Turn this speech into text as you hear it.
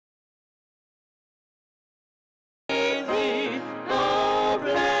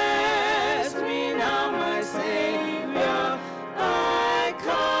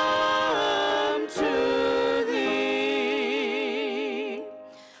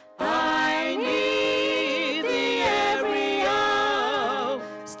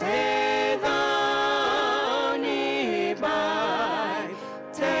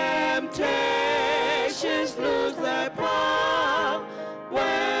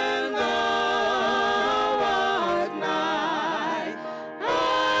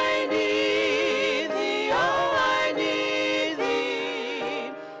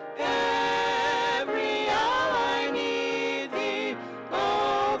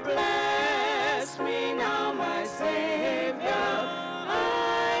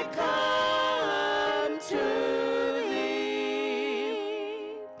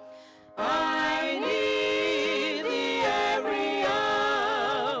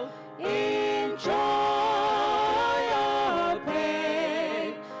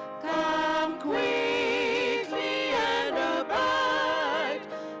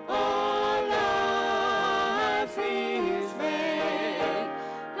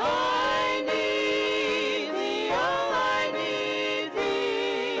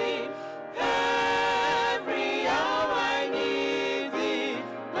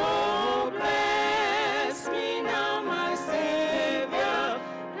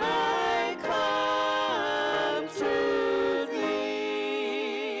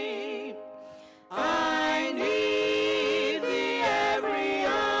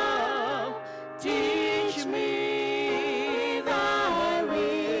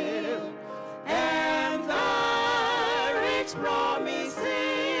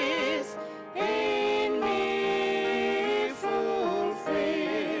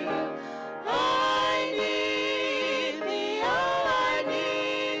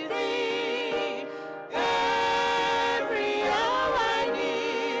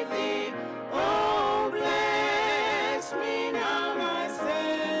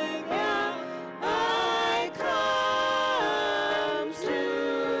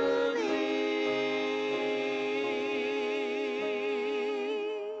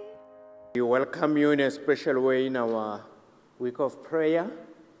welcome you in a special way in our week of prayer,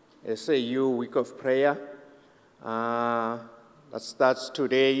 SAU week of prayer. That starts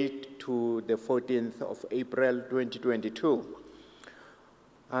today to the 14th of April 2022.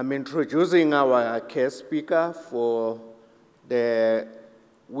 I'm introducing our guest speaker for the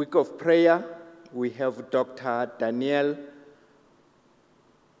week of prayer. We have Dr. Daniel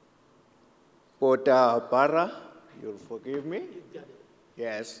Botabara. You'll forgive me?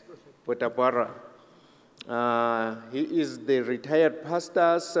 Yes, Botabara. He is the retired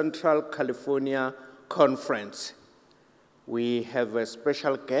pastor, Central California Conference. We have a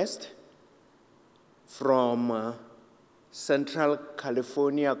special guest from Central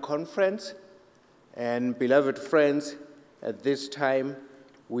California Conference. And beloved friends, at this time,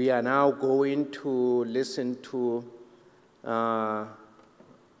 we are now going to listen to the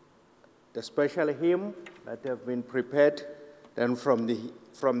special hymn that have been prepared. Then from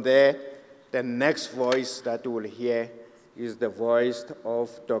there, the next voice that we'll hear is the voice of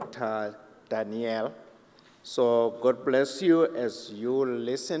Dr. Daniel. So God bless you as you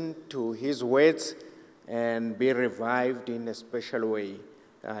listen to his words and be revived in a special way.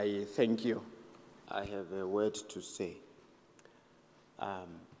 I thank you. I have a word to say.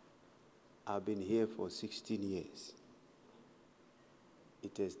 I've been here for 16 years.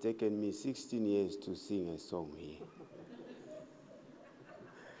 It has taken me 16 years to sing a song here.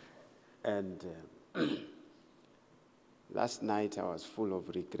 And last night I was full of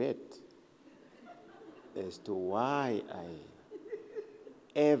regret as to why I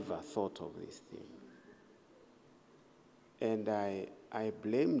ever thought of this thing. And I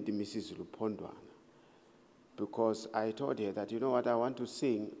blamed Mrs. Lupondwana because I told her that, you know what, I want to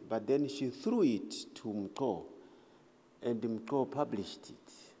sing, but then she threw it to Mko, and Mko published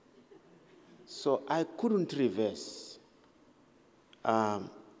it. So I couldn't reverse.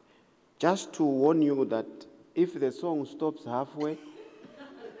 Just to warn you that if the song stops halfway,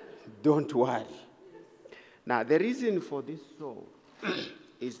 don't worry. Now, the reason for this song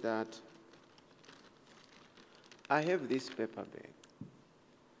is that I have this paper bag.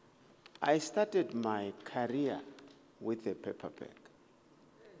 I started my career with a paper bag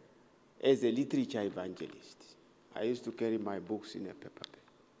as a literature evangelist. I used to carry my books in a paper bag.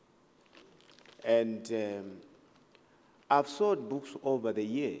 And I've sold books over the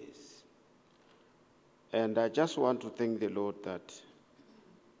years. And I just want to thank the Lord that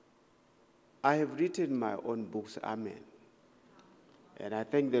I have written my own books, amen. And I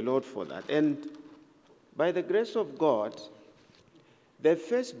thank the Lord for that. And by the grace of God, the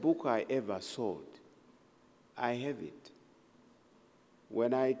first book I ever sold, I have it.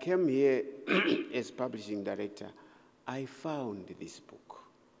 When I came here as publishing director, I found this book.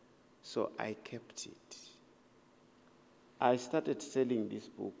 So I kept it. I started selling this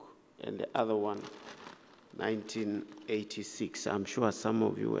book and the other one, 1986. I'm sure some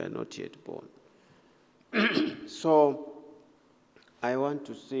of you were not yet born. So I want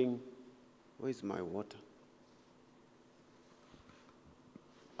to sing, where's my water?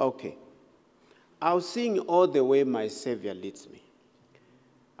 Okay. I'll sing All the Way My Savior Leads Me.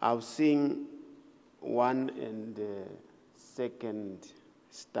 I'll sing 1 and 2nd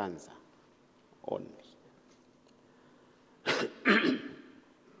stanza only.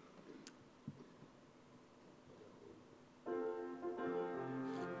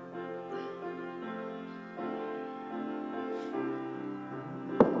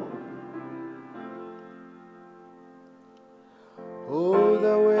 All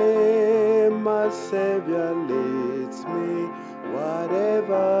the way my Savior leads me,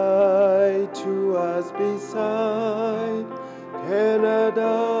 whatever to us beside, cannot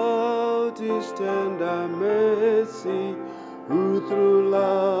doubt his tender mercy, who through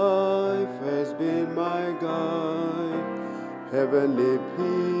life has been my guide. Heavenly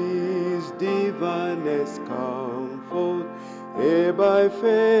peace, divinest comfort, here by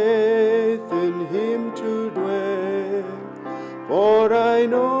faith in him to dwell. For I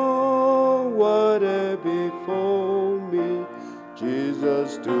know whatever before me,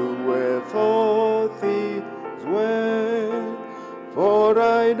 Jesus doeth all things well. For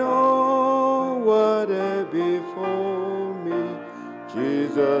I know whatever before me,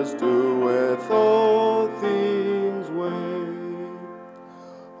 Jesus doeth all things well.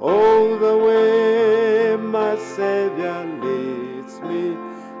 All the way my Savior leads me,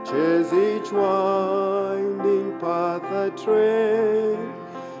 chase each winding path I tread,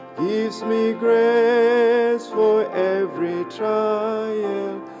 gives me grace for every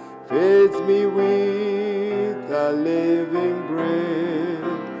trial, feeds me with the living bread.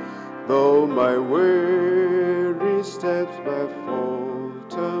 Though my weary steps by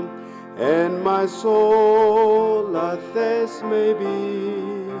falter, and my soul athirst may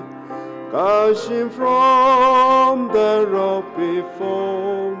be, gushing from the rock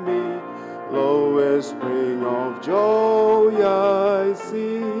before me, lowest spring of joy I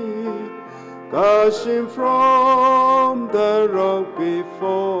see, gushing from the rock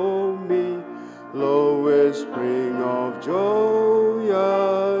before me, lowest spring of joy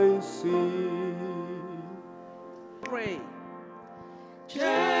I see. Pray.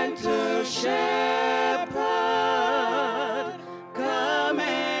 Gentle shepherd, come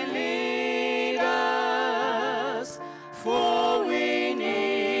and lead us, for we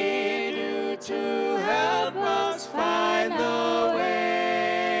need you to help us find the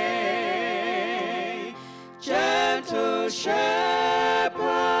way. Gentle shepherd,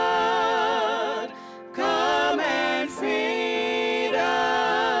 come and feed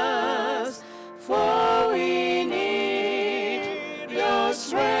us, for we need your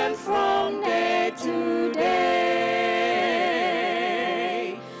strength from day to day.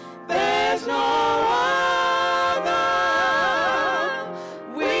 There's no other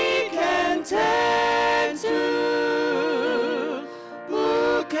we can turn to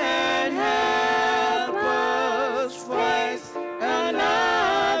who can help us face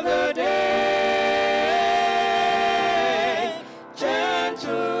another day.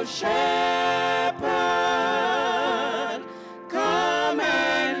 Gentle shepherd, come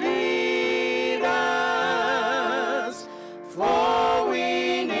and lead us, for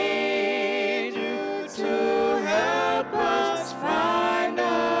we need you to help us find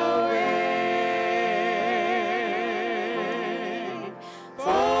a way.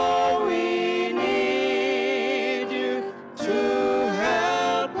 For we need you to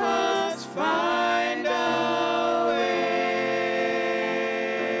help us find a way.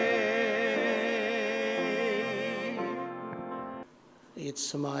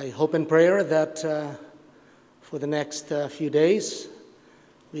 It's my hope and prayer that for the next few days,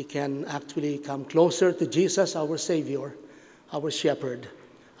 we can actually come closer to Jesus, our Savior, our Shepherd,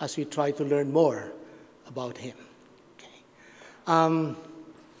 as we try to learn more about Him. Okay.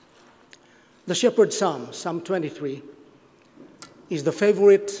 The Shepherd Psalm, Psalm 23, is the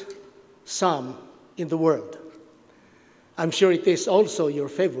favorite psalm in the world. I'm sure it is also your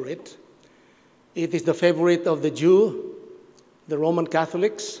favorite. It is the favorite of the Jew, the Roman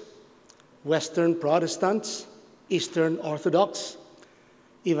Catholics, Western Protestants, Eastern Orthodox,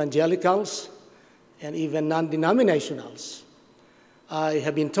 Evangelicals, and even non-denominationals. I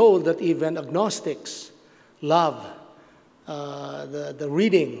have been told that even agnostics love the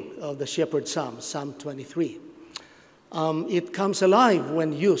reading of the Shepherd Psalm, Psalm 23. It comes alive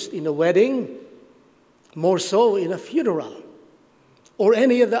when used in a wedding, more so in a funeral, or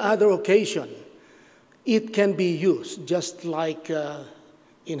any other occasion. It can be used, just like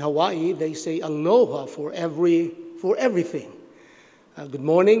in Hawaii, they say aloha for everything. Good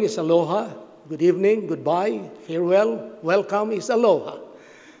morning is aloha, good evening, goodbye, farewell, welcome is aloha.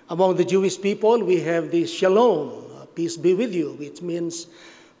 Among the Jewish people, we have this shalom, peace be with you, which means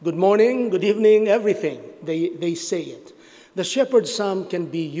good morning, good evening, everything. They say it. The Shepherd Psalm can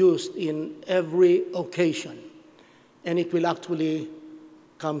be used in every occasion, and it will actually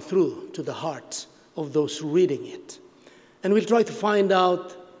come through to the hearts of those reading it. And we'll try to find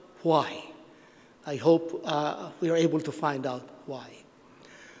out why. I hope we are able to find out why.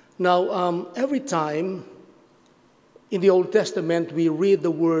 Now, every time in the Old Testament we read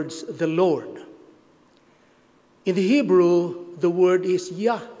the words, the Lord. In the Hebrew, the word is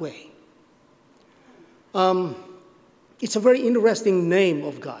Yahweh. It's a very interesting name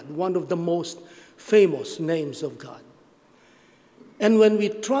of God, one of the most famous names of God. And when we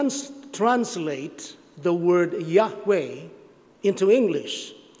translate the word Yahweh into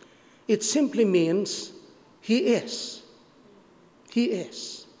English, it simply means He is. He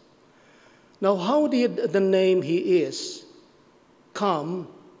is. Now, how did the name He is come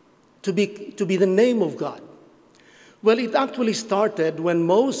to be the name of God? Well, it actually started when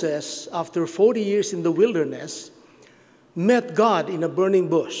Moses, after 40 years in the wilderness, met God in a burning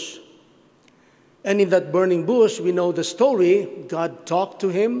bush. And in that burning bush, we know the story. God talked to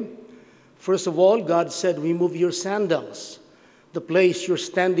him. First of all, God said, remove your sandals. The place you're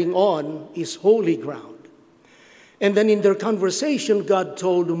standing on is holy ground. And then in their conversation, God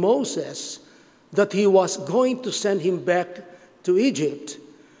told Moses that He was going to send him back to Egypt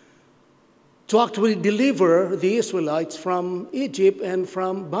to actually deliver the Israelites from Egypt and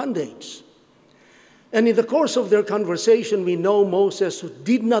from bondage. And in the course of their conversation, we know Moses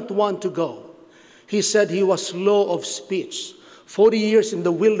did not want to go. He said he was slow of speech. 40 years in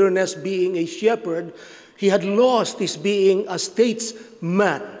the wilderness being a shepherd, he had lost his being a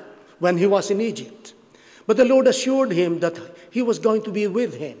statesman when he was in Egypt. But the Lord assured him that he was going to be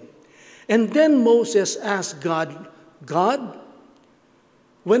with him. And then Moses asked God, God,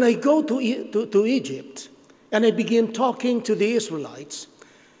 when I go to Egypt and I begin talking to the Israelites,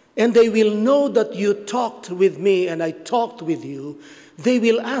 and they will know that you talked with me and I talked with you, they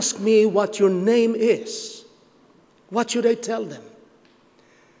will ask me what your name is. What should I tell them?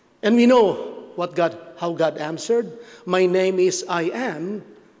 And we know how God answered. My name is I am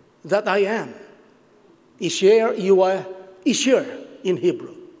that I am. Isher, you are Isher in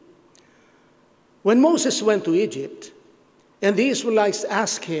Hebrew. When Moses went to Egypt, and the Israelites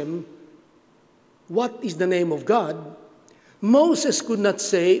asked him, what is the name of God? Moses could not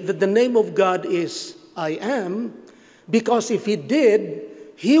say that the name of God is I am, because if he did,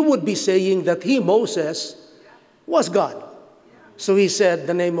 he would be saying that he, Moses, was God. So he said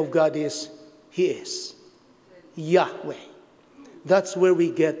the name of God is, he is. Yahweh. That's where we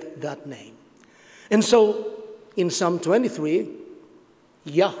get that name. And so, in Psalm 23,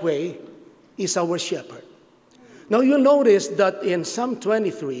 Yahweh is our shepherd. Now you'll notice that in Psalm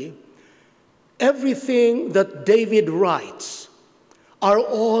 23, everything that David writes are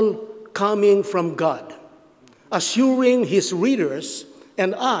all coming from God, assuring his readers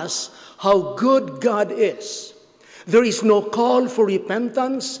and us how good God is. There is no call for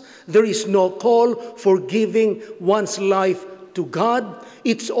repentance. There is no call for giving one's life to God.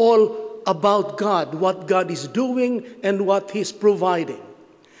 It's all about God, what God is doing and what he's providing.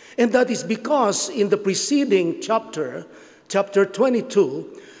 And that is because in the preceding chapter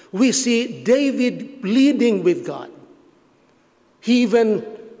 22, we see David pleading with God.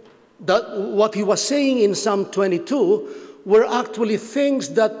 What he was saying in Psalm 22 were actually things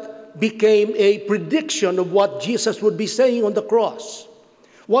that became a prediction of what Jesus would be saying on the cross.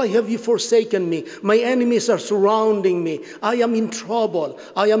 Why have you forsaken me? My enemies are surrounding me. I am in trouble.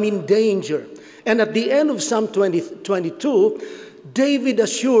 I am in danger. And at the end of Psalm 22, David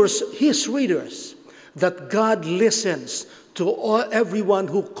assures his readers that God listens to everyone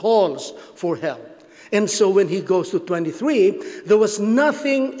who calls for help. And so when he goes to 23, there was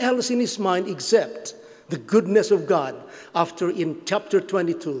nothing else in his mind except the goodness of God. After in chapter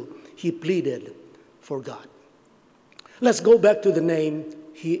 22, he pleaded for God. Let's go back to the name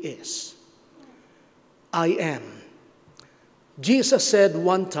he is. I am. Jesus said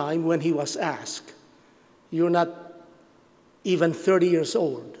one time when he was asked, you're not even 30 years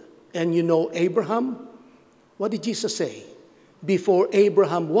old, and you know Abraham? What did Jesus say? Before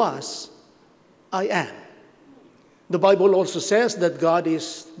Abraham was, I am. The Bible also says that God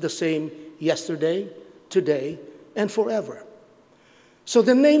is the same yesterday, today, and forever. So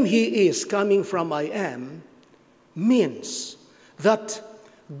the name he is, coming from I am, means that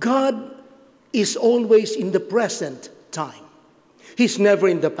God is always in the present time. He's never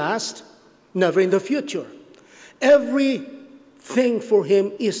in the past, never in the future. Everything for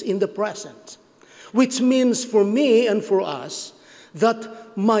him is in the present, which means for me and for us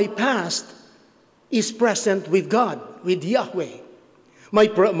that my past is present with God, with Yahweh. My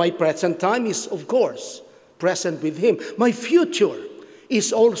present time is, of course, present with him. My future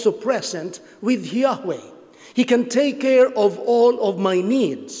is also present with Yahweh. He can take care of all of my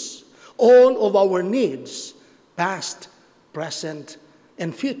needs, all of our needs, past, present,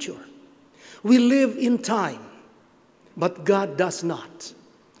 and future. We live in time, but God does not.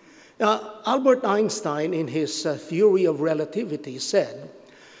 Albert Einstein, in his theory of relativity, said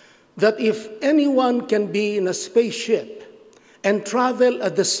that if anyone can be in a spaceship and travel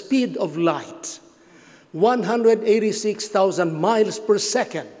at the speed of light, 186,000 miles per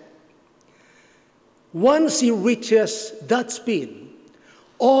second, once he reaches that speed,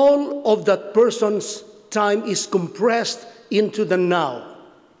 all of that person's time is compressed into the now.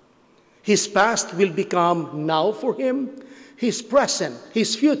 His past will become now for him. His present,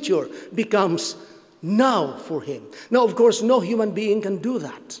 his future becomes now for him. Now, of course, no human being can do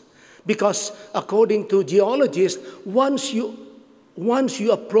that, because according to geologists, once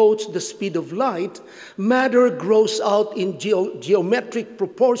you approach the speed of light, matter grows out in geometric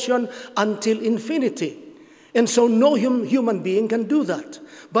proportion until infinity. And so no human being can do that.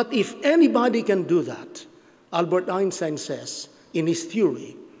 But if anybody can do that, Albert Einstein says in his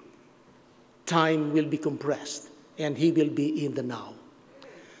theory, time will be compressed and he will be in the now.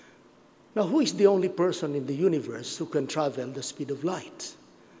 Now, who is the only person in the universe who can travel the speed of light?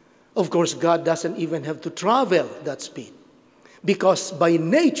 Of course, God doesn't even have to travel that speed, because by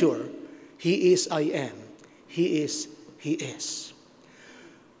nature, he is I am. He is, he is.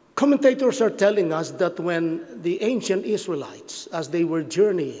 Commentators are telling us that when the ancient Israelites, as they were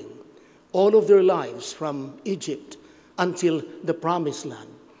journeying all of their lives from Egypt until the Promised Land,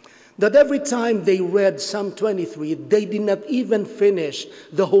 that every time they read Psalm 23, they did not even finish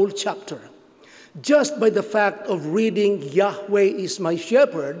the whole chapter. Just by the fact of reading, Yahweh is my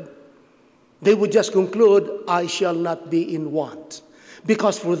shepherd, they would just conclude, I shall not be in want.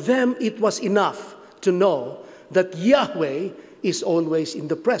 Because for them, it was enough to know that Yahweh is always in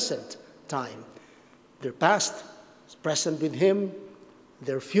the present time. Their past is present with Him.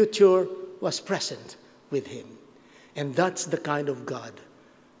 Their future was present with Him. And that's the kind of God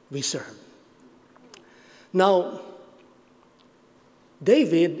we serve. Now,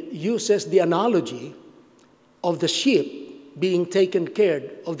 David uses the analogy of the sheep being taken care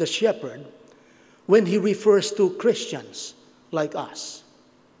of the shepherd when he refers to Christians like us.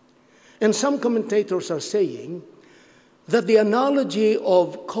 And some commentators are saying that the analogy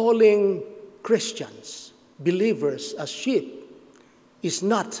of calling Christians, believers, as sheep is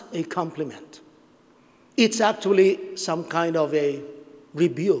not a compliment. It's actually some kind of a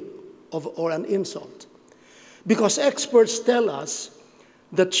rebuke or an insult. Because experts tell us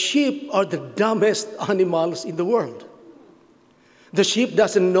that sheep are the dumbest animals in the world. The sheep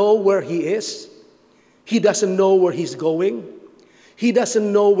doesn't know where he is. He doesn't know where he's going. He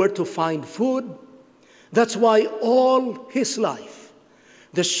doesn't know where to find food. That's why all his life,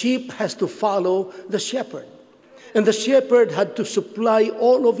 the sheep has to follow the shepherd. And the shepherd had to supply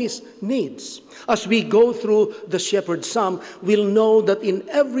all of his needs. As we go through the shepherd's psalm, we'll know that in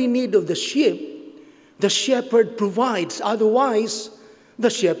every need of the sheep, the shepherd provides. Otherwise, the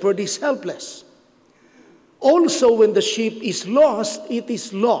shepherd is helpless. Also, when the sheep is lost, it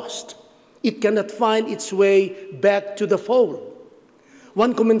is lost. It cannot find its way back to the fold.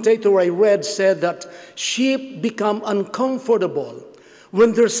 One commentator I read said that sheep become uncomfortable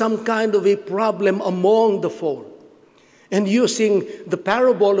when there's some kind of a problem among the fold. And using the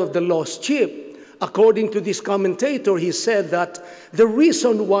parable of the lost sheep, according to this commentator, he said that the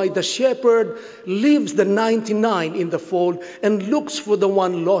reason why the shepherd leaves the 99 in the fold and looks for the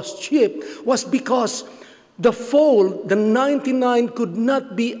one lost sheep was because the fold, the 99 could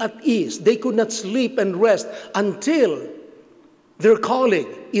not be at ease. They could not sleep and rest until their colleague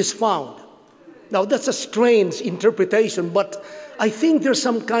is found. Now, that's a strange interpretation, but I think there's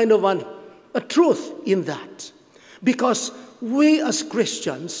some kind of a truth in that. Because we as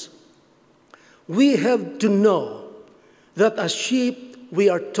Christians, we have to know that as sheep, we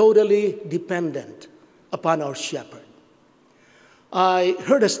are totally dependent upon our shepherd. I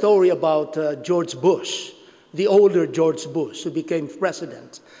heard a story about George Bush, the older George Bush, who became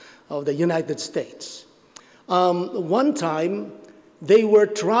president of the United States. One time, they were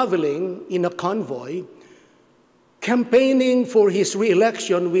traveling in a convoy, campaigning for his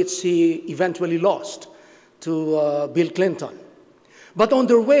re-election, which he eventually lost to Bill Clinton. But on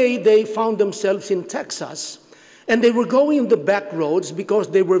their way, they found themselves in Texas, and they were going the back roads because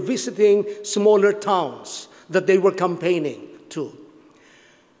they were visiting smaller towns that they were campaigning to.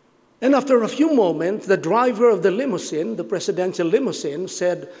 And after a few moments, the driver of the limousine, the presidential limousine,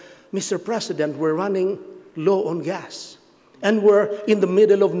 said, "Mr. President, we're running low on gas, and we're in the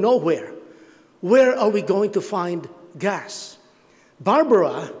middle of nowhere. Where are we going to find gas?"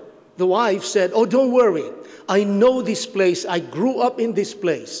 Barbara, the wife, said, "Oh, don't worry. I know this place. I grew up in this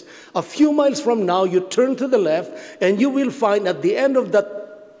place. A few miles from now, you turn to the left, and you will find at the end of that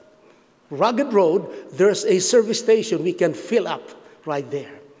rugged road, there's a service station. We can fill up right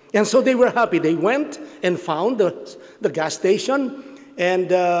there." And so they were happy. They went and found the gas station, and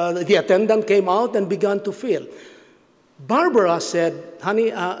the attendant came out and began to fill. Barbara said,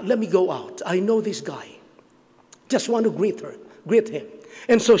 "Honey, let me go out. I know this guy. Just want to greet him."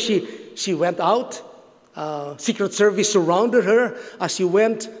 And so she went out. Secret Service surrounded her as she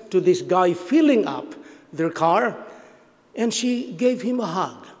went to this guy filling up their car, and she gave him a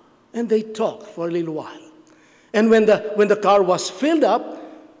hug, and they talked for a little while. And when the car was filled up,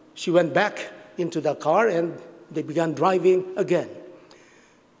 she went back into the car, and they began driving again.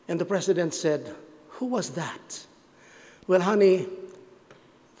 And the president said, "Who was that?" "Well, honey,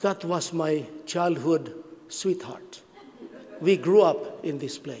 that was my childhood sweetheart. We grew up in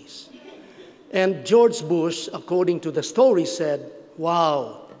this place." And George Bush, according to the story, said,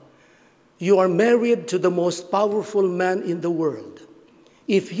 "Wow, you are married to the most powerful man in the world.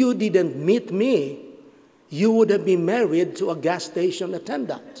 If you didn't meet me, you would have been married to a gas station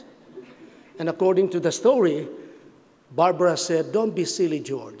attendant." And according to the story, Barbara said, "Don't be silly,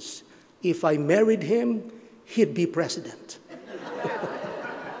 George. If I married him, he'd be president."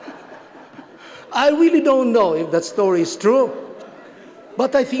 I really don't know if that story is true,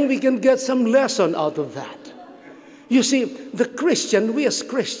 but I think we can get some lesson out of that. You see, we as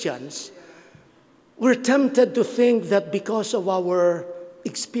Christians, we're tempted to think that because of our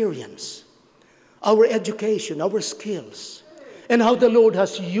experience, our education, our skills, and how the Lord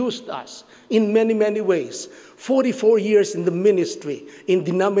has used us in many, many ways. 44 years in the ministry, in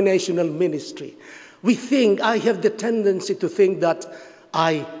denominational ministry. I have the tendency to think that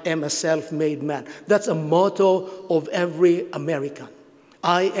I am a self-made man. That's a motto of every American.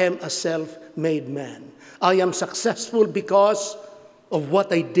 I am a self-made man. I am successful because of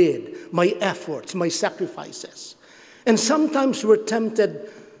what I did, my efforts, my sacrifices. And sometimes we're tempted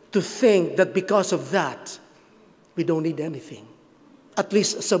to think that because of that, we don't need anything, at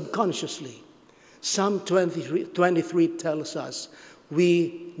least subconsciously. Psalm 23 tells us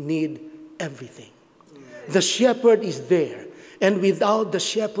we need everything. The shepherd is there, and without the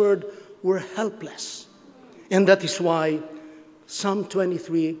shepherd, we're helpless. And that is why Psalm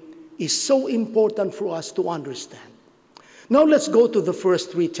 23 is so important for us to understand. Now let's go to the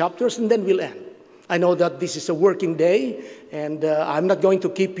first 3 chapters, and then we'll end. I know that this is a working day, and I'm not going to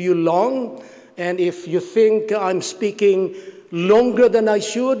keep you long. And if you think I'm speaking longer than I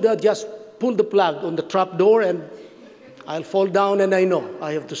should, just pull the plug on the trap door, and I'll fall down, and I know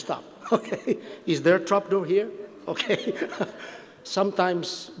I have to stop. Okay? Is there a trap door here? Okay.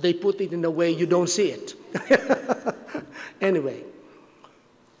 Sometimes they put it in a way you don't see it. Anyway,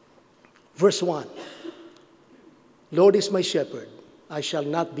 verse 1. Lord is my shepherd, I shall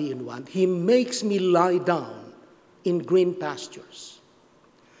not be in want. He makes me lie down in green pastures.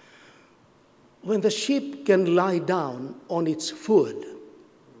 When the sheep can lie down on its food,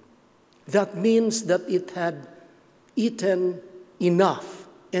 that means that it had eaten enough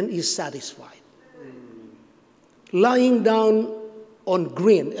and is satisfied. Lying down on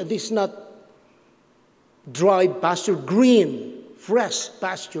green, and this is not dried pasture, green, fresh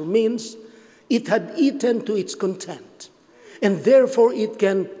pasture means it had eaten to its content, and therefore it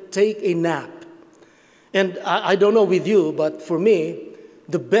can take a nap. And I don't know with you, but for me,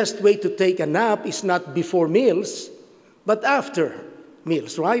 the best way to take a nap is not before meals, but after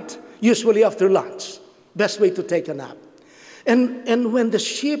meals, right? Usually after lunch. Best way to take a nap. And when the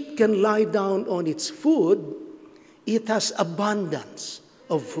sheep can lie down on its food, it has abundance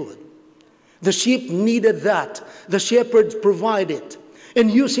of food. The sheep needed that. The shepherds provided. And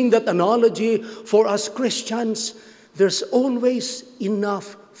using that analogy for us Christians, there's always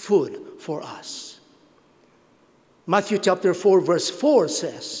enough food for us. Matthew chapter 4 verse 4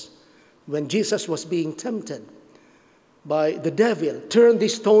 says, when Jesus was being tempted by the devil, turn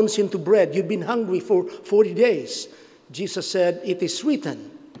these stones into bread. You've been hungry for 40 days. Jesus said, it is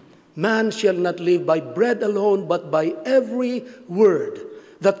written, man shall not live by bread alone, but by every word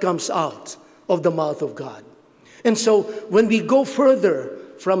that comes out of the mouth of God. And so when we go further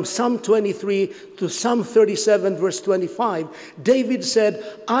from Psalm 23 to Psalm 37 verse 25, David said,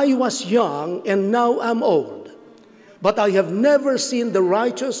 I was young and now I'm old, but I have never seen the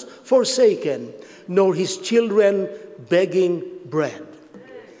righteous forsaken, nor his children begging bread.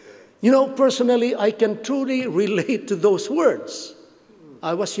 You know, personally, I can truly relate to those words.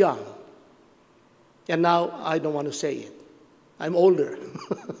 I was young, and now I don't want to say it. I'm older,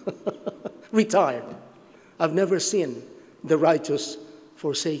 retired. I've never seen the righteous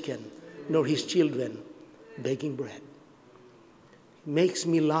forsaken, nor his children begging bread. He makes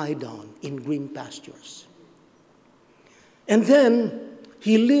me lie down in green pastures. And then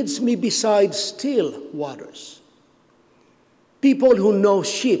he leads me beside still waters. People who know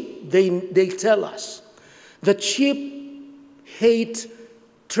sheep, they tell us that sheep hate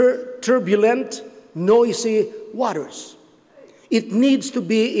turbulent, noisy waters. It needs to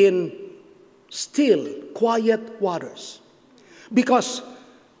be in still, quiet waters. Because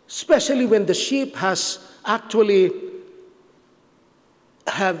especially when the sheep has actually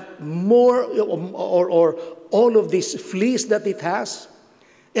have more or all of these fleas that it has,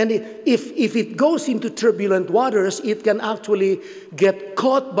 and if it goes into turbulent waters, it can actually get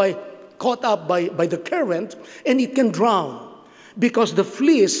caught up by the current, and it can drown. Because the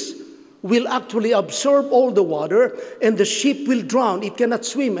fleas will actually absorb all the water, and the sheep will drown. It cannot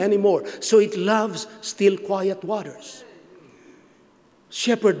swim anymore. So it loves still, quiet waters.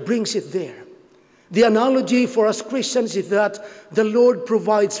 Shepherd brings it there. The analogy for us Christians is that the Lord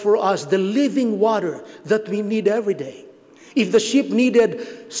provides for us the living water that we need every day. If the sheep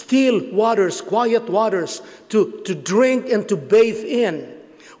needed still waters, quiet waters to drink and to bathe in,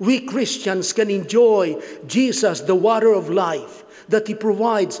 we Christians can enjoy Jesus, the water of life, that He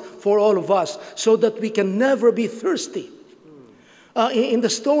provides for all of us so that we can never be thirsty. In the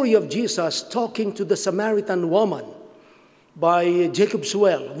story of Jesus talking to the Samaritan woman by Jacob's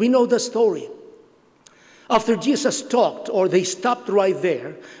well, we know the story. After Jesus talked, or they stopped right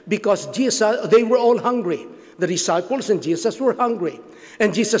there, because they were all hungry. The disciples and Jesus were hungry.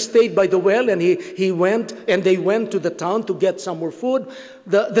 And Jesus stayed by the well, and they went to the town to get some more food.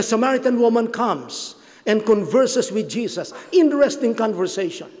 The Samaritan woman comes and converses with Jesus. Interesting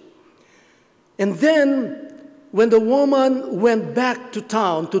conversation. And then, when the woman went back to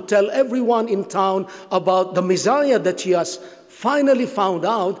town to tell everyone in town about the Messiah that she has finally found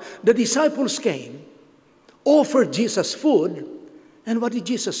out, the disciples came, offered Jesus food, and what did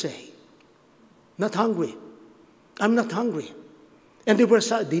Jesus say? Not hungry. I'm not hungry. And they were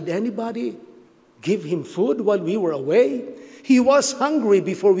saying, did anybody give him food while we were away? He was hungry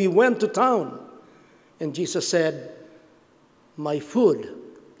before we went to town. And Jesus said, my food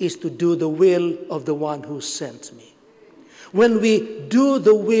is to do the will of the one who sent me. When we do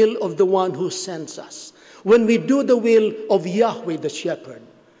the will of the one who sends us, when we do the will of Yahweh the shepherd,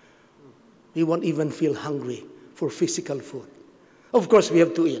 we won't even feel hungry for physical food. Of course, we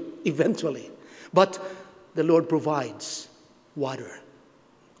have to eat eventually. But the Lord provides water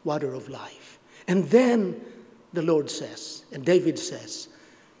of life. And then the Lord says, and David says,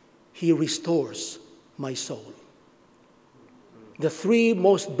 he restores my soul. The three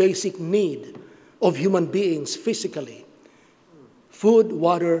most basic needs of human beings physically: food,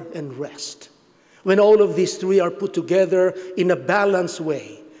 water, and rest. When all of these three are put together in a balanced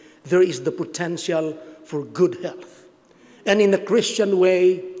way, there is the potential for good health. And in a Christian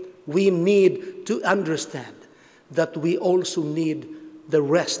way, we need to understand that we also need the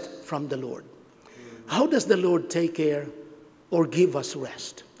rest from the Lord. How does the Lord take care or give us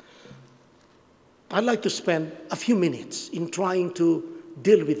rest? I'd like to spend a few minutes in trying to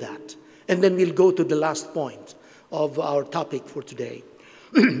deal with that. And then we'll go to the last point of our topic for today.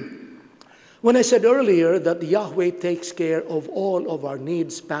 When I said earlier that Yahweh takes care of all of our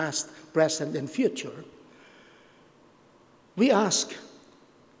needs, past, present, and future, we ask,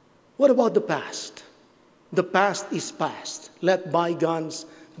 what about the past? The past is past. Let bygones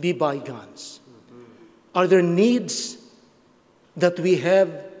be bygones. Are there needs that we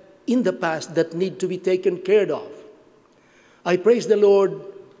have in the past that need to be taken care of? I praise the Lord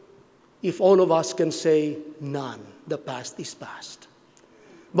if all of us can say none. The past is past.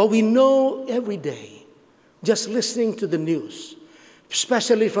 But we know every day, just listening to the news,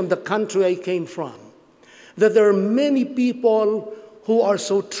 especially from the country I came from, that there are many people who are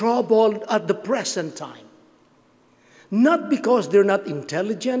so troubled at the present time. Not because they're not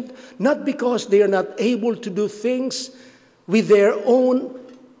intelligent, not because they are not able to do things with their own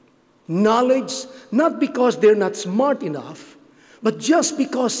knowledge, not because they're not smart enough, but just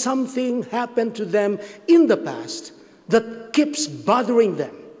because something happened to them in the past that keeps bothering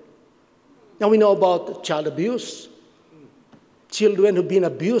them. Now we know about child abuse, children who've been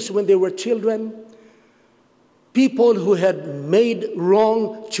abused when they were children, people who had made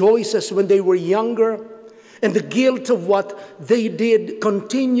wrong choices when they were younger, and the guilt of what they did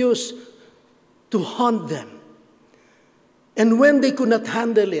continues to haunt them. And when they could not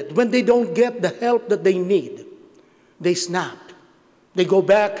handle it, when they don't get the help that they need, they snap. They go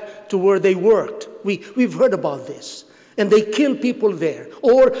back to where they worked. We've heard about this. And they kill people there.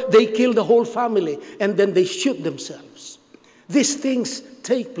 Or they kill the whole family and then they shoot themselves. These things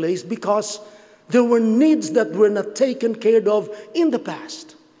take place because there were needs that were not taken care of in the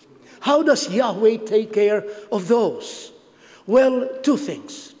past. How does Yahweh take care of those? Well, two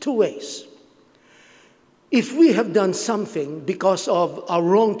things, two ways. If we have done something because of our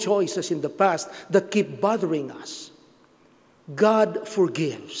wrong choices in the past that keep bothering us, God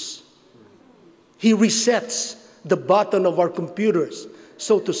forgives. He resets the button of our computers,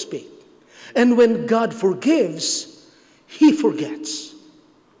 so to speak. And when God forgives, He forgets.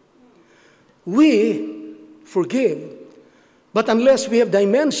 We forgive, but unless we have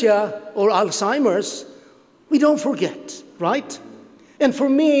dementia or Alzheimer's, we don't forget, right? And for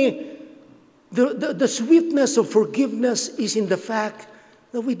me, the sweetness of forgiveness is in the fact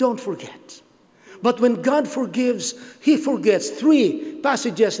that we don't forget. But when God forgives, He forgets. 3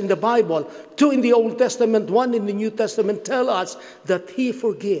 passages in the Bible, 2 in the Old Testament, 1 in the New Testament, tell us that He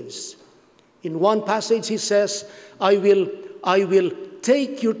forgives. In one passage He says, I will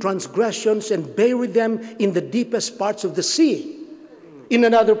take your transgressions and bury them in the deepest parts of the sea. In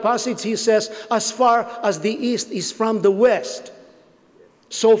another passage He says, as far as the east is from the west,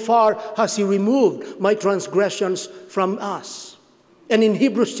 so far has He removed my transgressions from us. And in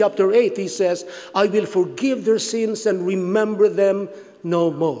Hebrews chapter 8, He says, I will forgive their sins and remember them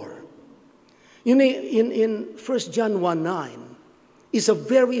no more. You know, in 1 John 1:9 is a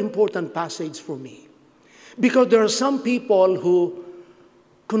very important passage for me. Because there are some people who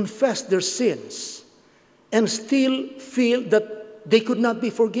confess their sins and still feel that they could not be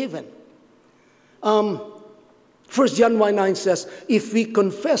forgiven. 1 John 1:9 says, if we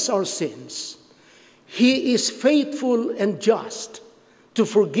confess our sins, He is faithful and just to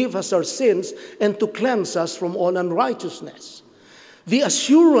forgive us our sins and to cleanse us from all unrighteousness. The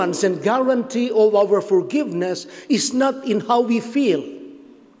assurance and guarantee of our forgiveness is not in how we feel.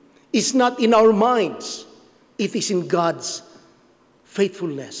 It's not in our minds. It is in God's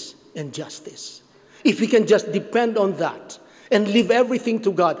faithfulness and justice. If we can just depend on that and leave everything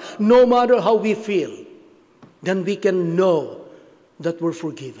to God, no matter how we feel, then we can know that we're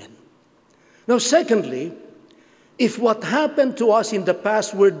forgiven. Now, secondly, if what happened to us in the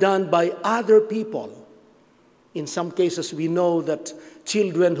past were done by other people, in some cases we know that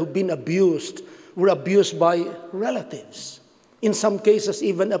children who've been abused were abused by relatives, in some cases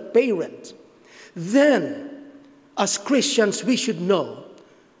even a parent, then as Christians we should know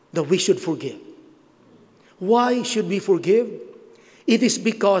that we should forgive. Why should we forgive? It is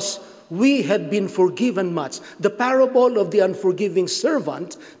because we had been forgiven much. The parable of the unforgiving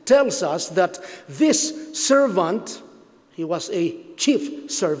servant tells us that this servant, he was a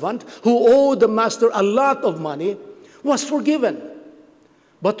chief servant who owed the master a lot of money, was forgiven.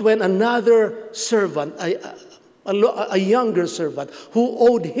 But when another servant, a younger servant who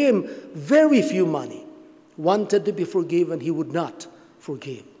owed him very few money, wanted to be forgiven, he would not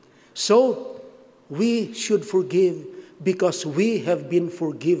forgive. So we should forgive because we have been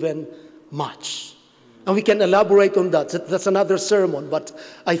forgiven much. And we can elaborate on that. That's another sermon, but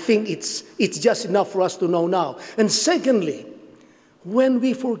I think it's just enough for us to know now. And secondly, when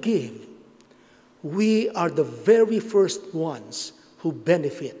we forgive, we are the very first ones who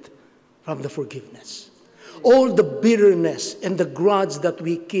benefit from the forgiveness. All the bitterness and the grudge that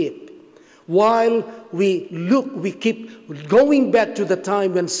we keep, while we keep going back to the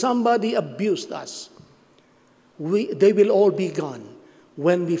time when somebody abused us, they will all be gone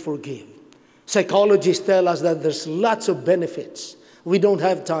when we forgive. Psychologists tell us that there's lots of benefits. We don't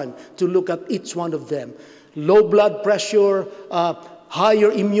have time to look at each one of them. Low blood pressure,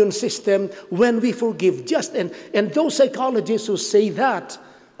 higher immune system when we forgive. And those psychologists who say that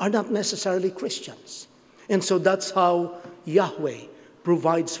are not necessarily Christians. And so that's how Yahweh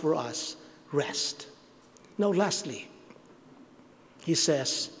provides for us rest. Now lastly, he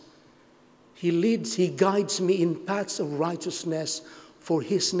says, He guides me in paths of righteousness for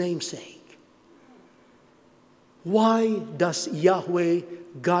His name's sake. Why does Yahweh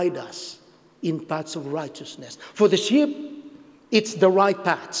guide us in paths of righteousness? For the sheep, it's the right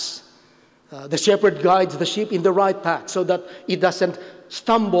paths. The shepherd guides the sheep in the right path so that it doesn't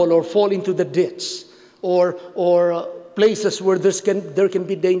stumble or fall into the ditch or places where there can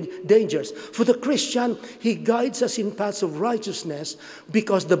be dangers. For the Christian, he guides us in paths of righteousness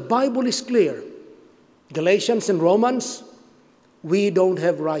because the Bible is clear. Galatians and Romans, we don't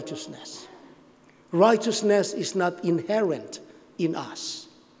have righteousness. Righteousness is not inherent in us.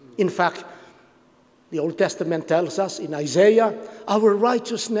 In fact, the Old Testament tells us in Isaiah, our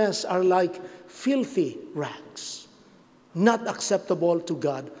righteousness are like filthy rags, not acceptable to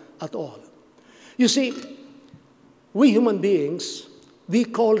God at all. You see, we human beings, we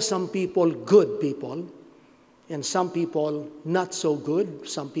call some people good people, and some people not so good,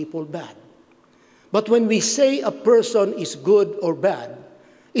 some people bad. But when we say a person is good or bad,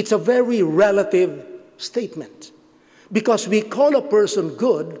 it's a very relative statement. Because we call a person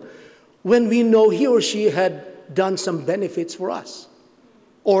good when we know he or she had done some benefits for us,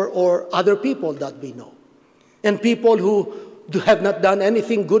 or other people that we know. And people who have not done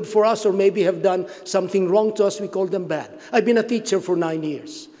anything good for us or maybe have done something wrong to us, we call them bad. I've been a teacher for 9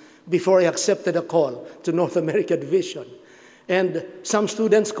 years before I accepted a call to North America Division. And some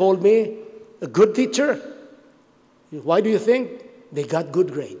students called me a good teacher. Why do you think? They got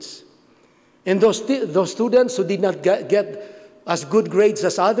good grades. And those students who did not get as good grades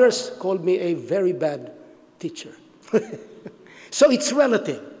as others called me a very bad teacher. So it's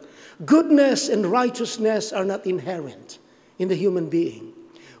relative. Goodness and righteousness are not inherent in the human being.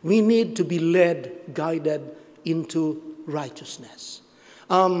 We need to be led, guided into righteousness.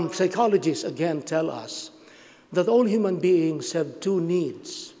 Psychologists again tell us that all human beings have two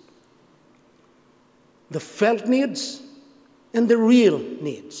needs: the felt needs and the real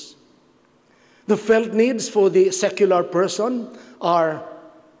needs. The felt needs for the secular person are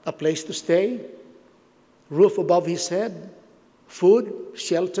a place to stay, roof above his head, food,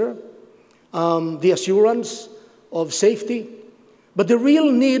 shelter, the assurance of safety. But the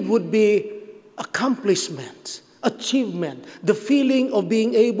real need would be accomplishment, achievement, the feeling of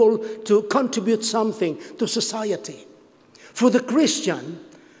being able to contribute something to society. For the Christian,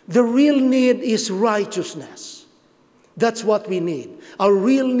 The real need is righteousness. That's what we need. Our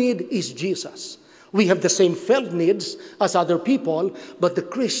real need is Jesus. We have the same felt needs as other people, but the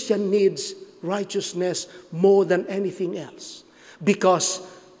Christian needs righteousness more than anything else. Because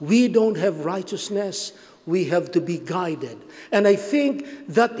we don't have righteousness, we have to be guided. And I think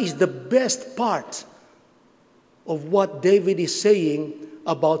that is the best part of what David is saying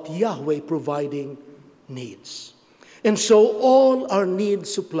about Yahweh providing needs. And so all our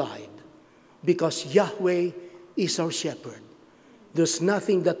needs supplied, because Yahweh is our shepherd. There's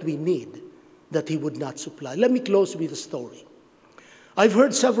nothing that we need that he would not supply. Let me close with a story. I've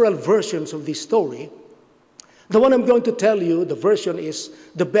heard several versions of this story. The one I'm going to tell you, the version is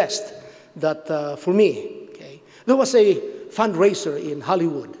the best that for me. Okay? There was a fundraiser in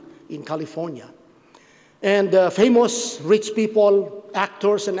Hollywood, in California. And famous rich people,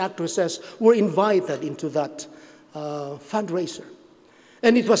 actors and actresses were invited into that fundraiser.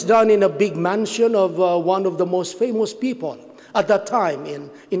 And it was done in a big mansion of one of the most famous people at that time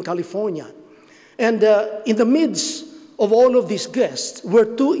in California. And in the midst of all of these guests were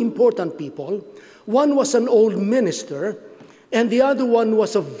two important people. One was an old minister, and the other one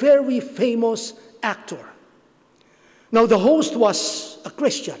was a very famous actor. Now, the host was a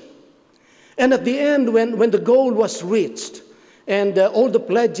Christian. And at the end, when the goal was reached, and all the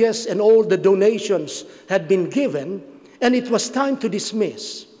pledges and all the donations had been given, and it was time to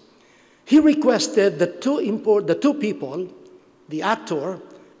dismiss, he requested the two people, the actor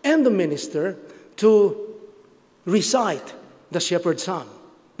and the minister, to recite the Shepherd's Psalm,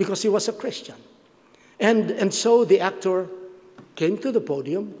 because he was a Christian. And so the actor came to the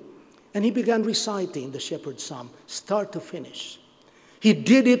podium, and he began reciting the Shepherd's Psalm, start to finish. He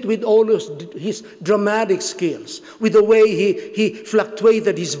did it with all his dramatic skills, with the way he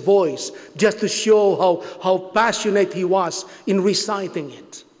fluctuated his voice, just to show how passionate he was in reciting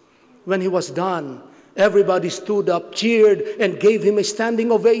it. When he was done, everybody stood up, cheered, and gave him a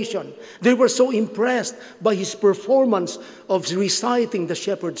standing ovation. They were so impressed by his performance of reciting the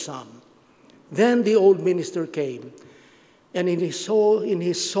Shepherd's Psalm. Then the old minister came, and in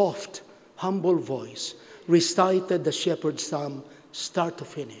his soft, humble voice, recited the Shepherd's Psalm, start to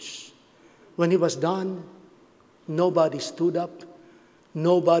finish. When he was done, nobody stood up,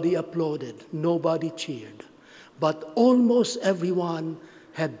 nobody applauded, nobody cheered. But almost everyone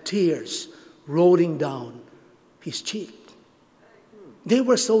had tears rolling down his cheek. They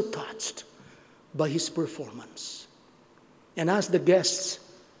were so touched by his performance. And as the guests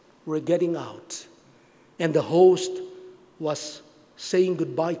were getting out, and the host was saying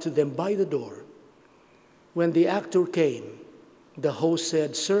goodbye to them by the door, when the actor came, the host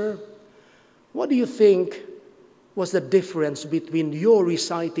said, "Sir, what do you think was the difference between your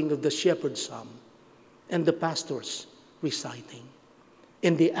reciting of the Shepherd's Psalm and the pastor's reciting?"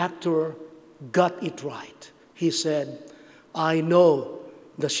 And the actor got it right. He said, "I know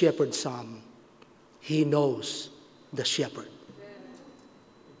the Shepherd's Psalm. He knows the shepherd."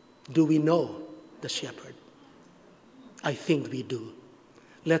 Do we know the shepherd? I think we do.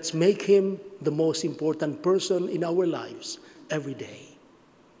 Let's make him the most important person in our lives every day,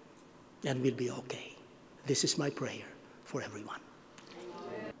 and we'll be okay. This is my prayer for everyone.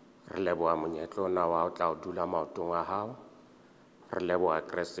 Re leboha monyetlo ona wa o tla o dula maotong a hao. Re leboha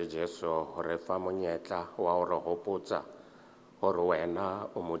Kreste Jesu ho re fa monyetla wa ho re hopotsa hore wena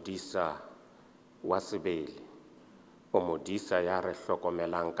o modisa wa sebele, o modisa ya re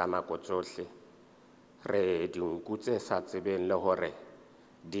hlokomelang ka nako tsohle. Re dinku tse sa tsebeng le hore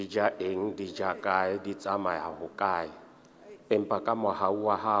di ja eng, di ja kae, di tsamaya ho kae. Empa ka mohau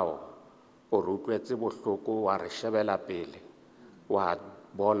wa hao o re utlwetse bohloko, wa re shebela pele, wa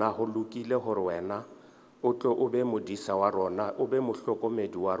bona ho lokile hore wena o tlo o be modisa wa rona, o be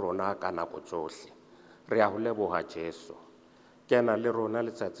mohlokomedi wa rona ka nako tsohle. Re a ho leboha Jesu. Kena le rona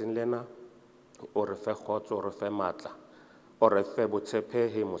letsatsing lena, o re fe kgotso, o re fe matla, o re fe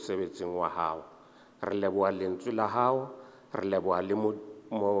botshepehi mosebetsing wa hao. Re leboha lentswe la hao, re leboha le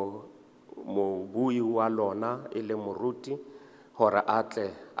mobui wa lona e le moruti, hore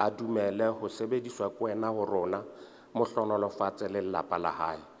atle a dumele ho sebediswa ke wena ho rona, mo hlonolofatse le lelapa la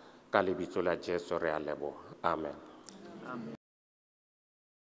hae. Ka lebitso la Jesu re a leboha. Amen.